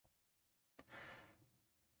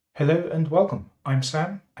Hello and welcome. I'm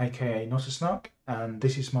Sam, aka Not a Snark, and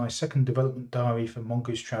this is my second development diary for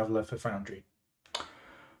Mongoose Traveller for Foundry.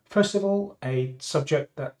 First of all, a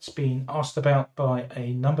subject that's been asked about by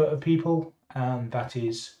a number of people, and that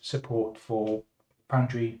is support for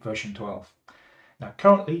Foundry version 12. Now,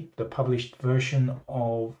 currently, the published version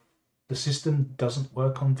of the system doesn't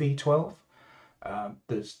work on V12.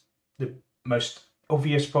 There's the most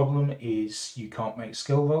obvious problem is you can't make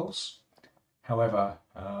skill rolls. However,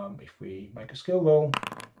 if we make a skill roll,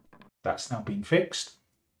 that's now been fixed.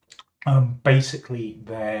 Basically,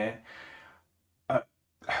 uh,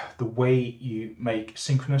 the way you make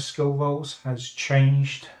synchronous skill rolls has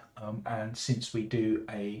changed, and since we do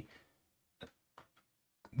a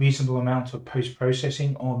reasonable amount of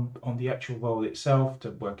post-processing on the actual roll itself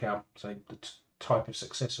to work out, say, the type of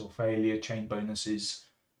success or failure, chain bonuses,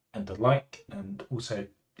 and the like, and also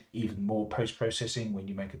even more post-processing when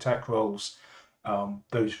you make attack rolls.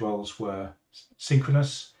 Those rolls were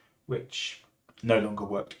synchronous, which no longer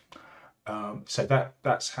worked. So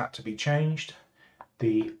that's had to be changed.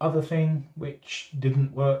 The other thing which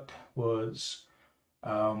didn't work was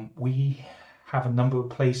we have a number of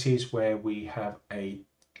places where we have a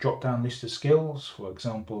drop-down list of skills. For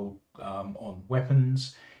example, on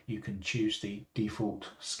weapons, you can choose the default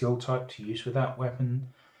skill type to use with that weapon.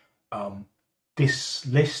 This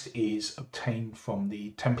list is obtained from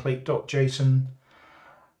the template.json,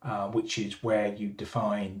 which is where you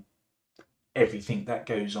define everything that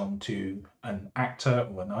goes on to an actor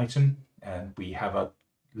or an item, and we have a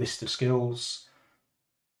list of skills,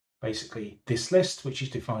 basically this list, which is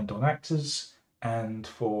defined on actors, and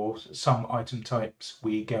for some item types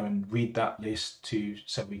we go and read that list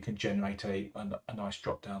so we can generate a nice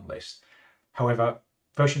drop down list. However,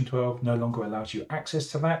 version 12 no longer allows you access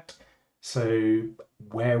to that, so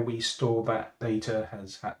where we store that data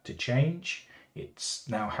has had to change. It's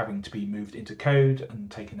now having to be moved into code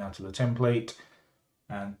and taken out of the template,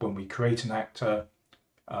 and when we create an actor,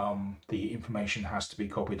 the information has to be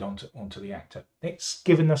copied onto the actor. It's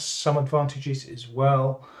given us some advantages as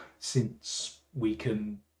well, since we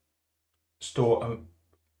can store a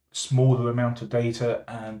smaller amount of data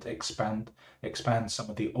and expand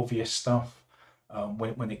some of the obvious stuff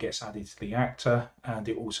when it gets added to the actor, and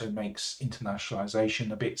it also makes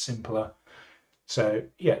internationalization a bit simpler. So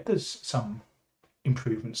yeah, there's some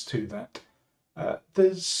improvements to that.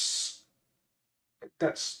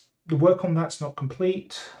 The work on that's not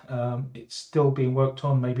complete. It's still being worked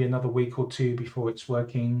on, maybe another week or two before it's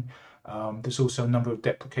working. There's also a number of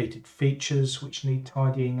deprecated features which need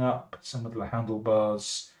tidying up. Some of the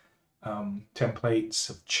handlebars templates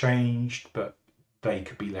have changed, but they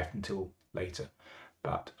could be left until later.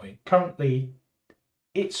 But I mean, currently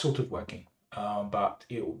it's sort of working, but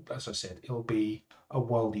as I said, it'll be a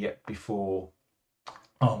while yet before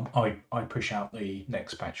I push out the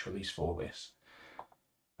next patch release for this.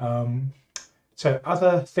 So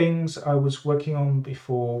other things I was working on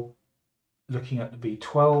before looking at the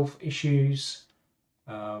V12 issues,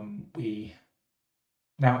 we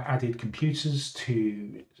now added computers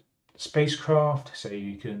to spacecraft, so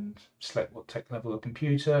you can select what tech level of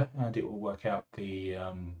computer and it will work out the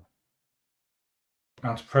amount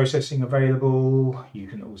of processing available. You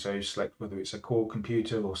can also select whether it's a core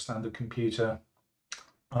computer or standard computer.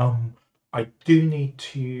 I do need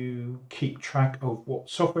to keep track of what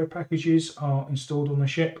software packages are installed on the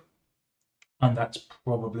ship, and that's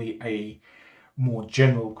probably a more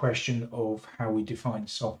general question of how we define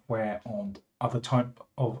software on other type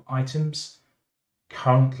of items.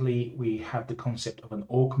 Currently, we have the concept of an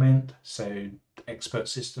augment, so expert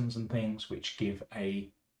systems and things which give a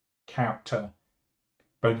character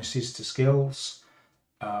bonuses to skills.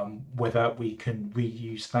 Whether we can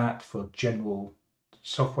reuse that for general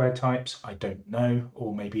software types, I don't know,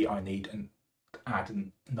 or maybe I need to add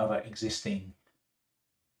another existing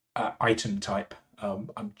item type.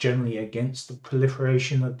 I'm generally against the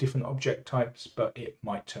proliferation of different object types, but it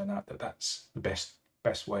might turn out that that's the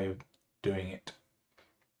best way of doing it.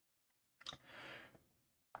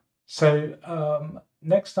 So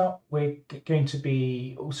next up, we're going to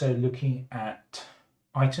be also looking at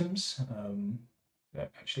items.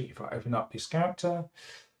 Actually, if I open up this character,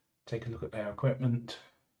 take a look at their equipment.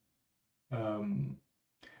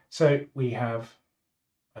 So we have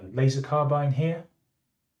a laser carbine here,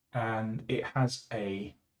 and it has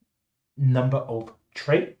a number of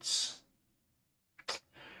traits.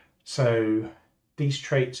 So these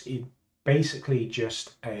traits is basically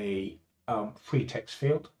just a free text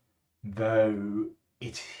field, though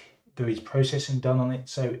there is processing done on it,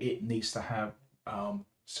 so it needs to have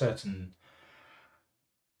certain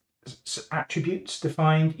attributes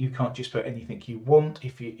defined. You can't just put anything you want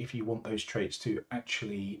if you want those traits to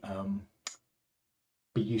actually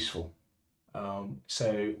be useful.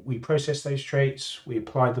 So we process those traits, we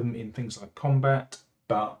apply them in things like combat,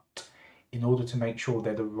 but in order to make sure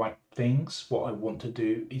they're the right things, what I want to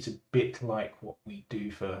do is a bit like what we do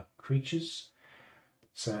for creatures.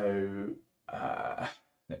 So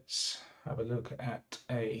let's have a look at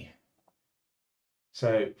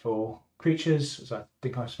so for creatures, as I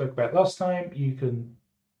think I spoke about last time, you can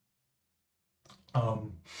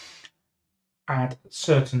add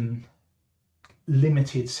certain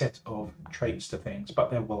limited set of traits to things, but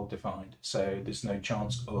they're well defined, so there's no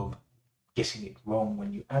chance of getting it wrong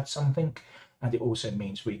when you add something. And it also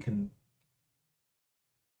means we can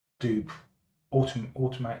do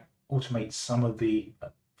automate some of the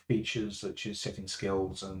features, such as setting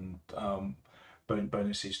skills and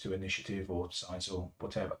bonuses to initiative or size or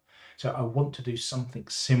whatever. So I want to do something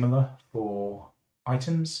similar for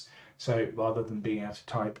items. So rather than being able to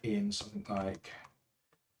type in something like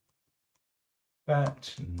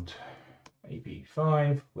that and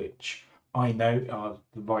AP5, which I know are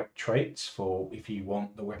the right traits for if you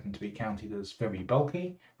want the weapon to be counted as very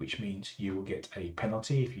bulky, which means you will get a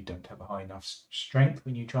penalty if you don't have a high enough strength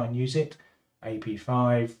when you try and use it.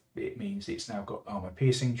 AP5, it means it's now got armor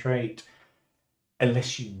piercing trait.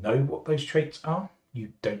 Unless you know what those traits are,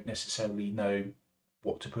 you don't necessarily know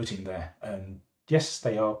what to put in there. And yes,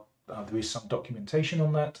 they are. There is some documentation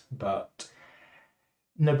on that, but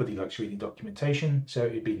nobody likes reading documentation, so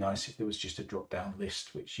it'd be nice if there was just a drop-down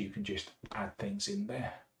list which you can just add things in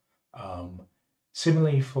there.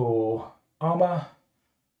 Similarly for armor,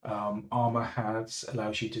 armor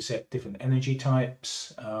allows you to set different energy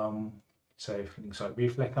types. So for things like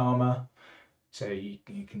reflect armor, so you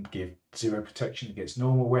can give 0 protection against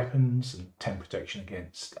normal weapons and 10 protection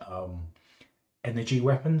against energy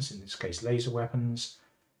weapons, in this case laser weapons.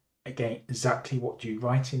 Again, exactly what do you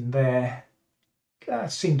write in there?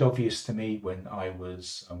 That seemed obvious to me when I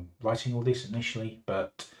was writing all this initially,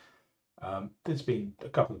 but there's been a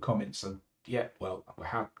couple of comments of, yeah, well,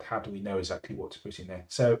 how do we know exactly what to put in there?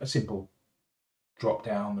 So a simple drop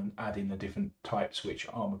down and add in the different types which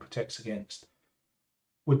armor protects against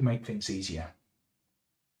would make things easier.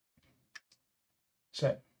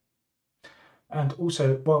 So, and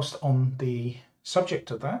also whilst on the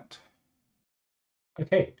subject of that,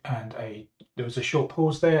 okay, and there was a short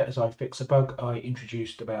pause there as I fixed a bug I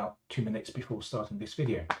introduced about 2 minutes before starting this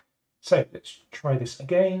video. So let's try this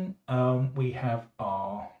again. We have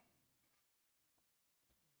our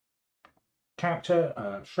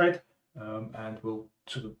character, Fred, and we'll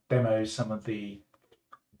sort of demo some of the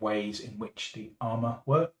ways in which the armor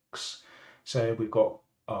works. So we've got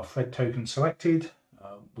our Fred token selected.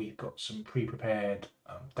 We've got some pre-prepared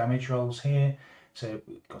damage rolls here. So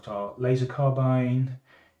we've got our laser carbine.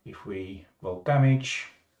 If we roll damage,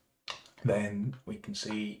 then we can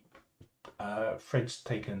see Fred's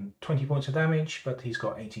taken 20 points of damage, but he's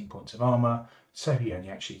got 18 points of armor, so he only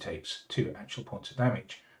actually takes 2 actual points of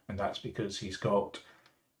damage, and that's because he's got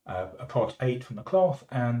a prot 8 from the cloth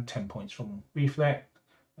and 10 points from reflect,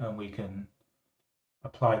 and we can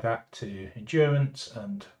apply that to endurance,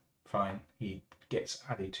 and fine, he gets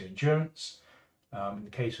added to endurance. In the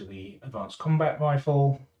case of the advanced combat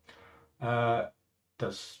rifle,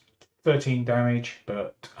 does 13 damage,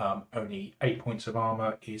 but only 8 points of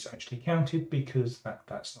armor is actually counted because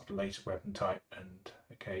that's not a laser weapon type, and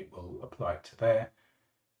okay, we'll apply it to there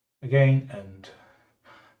again, and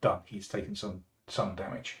done. He's taken some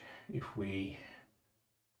damage. If we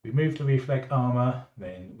remove the reflect armor,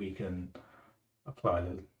 then we can apply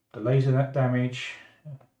the laser damage.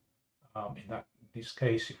 In this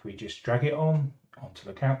case, if we just drag it onto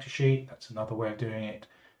the character sheet, that's another way of doing it.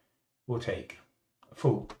 We'll take a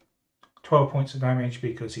full 12 points of damage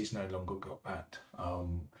because he's no longer got that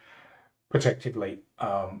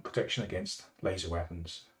protection against laser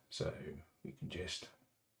weapons. So we can just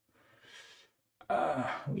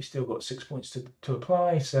we still got 6 points to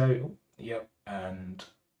apply. So yep, and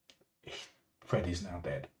Fred is now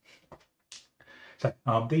dead. So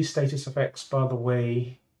these status effects, by the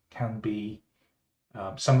way, can be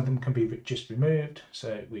some of them can be just removed.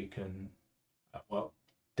 So we can well,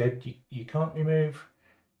 dead you can't remove.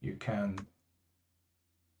 You can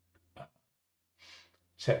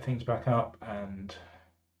set things back up, and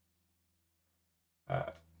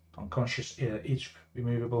unconscious is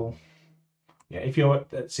removable. Yeah, if you're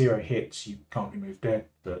at 0 hits, you can't remove dead,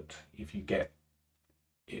 but if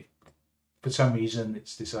for some reason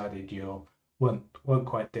it's decided you weren't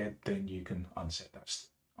quite dead, then you can unset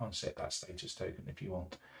that status token if you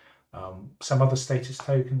want. Some other status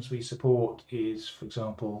tokens we support is, for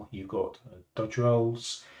example, you've got dodge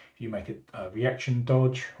rolls. If you make a reaction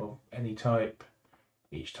dodge of any type,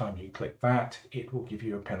 each time you click that, it will give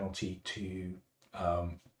you a penalty to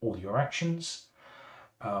all your actions.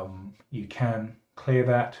 You can clear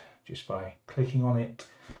that just by clicking on it.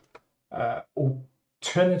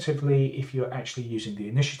 Alternatively, if you're actually using the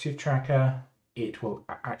initiative tracker, it will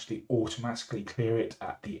actually automatically clear it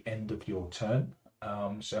at the end of your turn,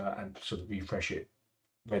 and sort of refresh it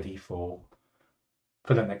ready for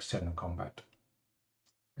the next turn of combat.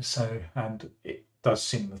 So, and it does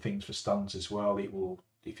similar things for stuns as well. It will,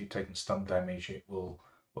 if you've taken stun damage, it will,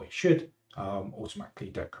 or it should, automatically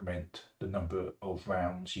decrement the number of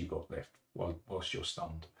rounds you've got left whilst you're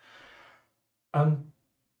stunned. And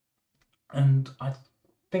I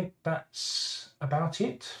think that's about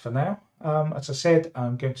it for now. As I said,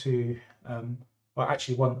 I'm going to, well,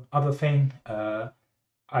 actually, one other thing,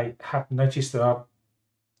 I have noticed there are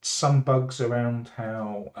some bugs around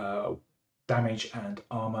how damage and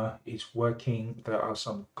armor is working. There are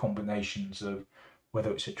some combinations of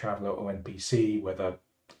whether it's a traveller or NPC, whether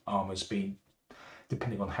armor's been,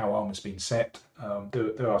 depending on how armor's been set.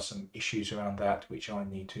 There are some issues around that which I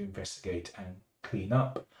need to investigate and clean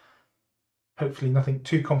up. Hopefully nothing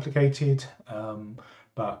too complicated,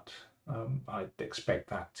 but I'd expect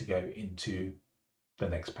that to go into the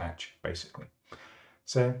next patch, basically.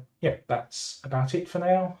 So yeah, that's about it for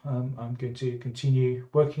now. I'm going to continue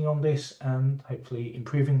working on this and hopefully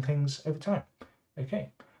improving things over time.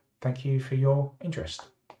 Okay, thank you for your interest.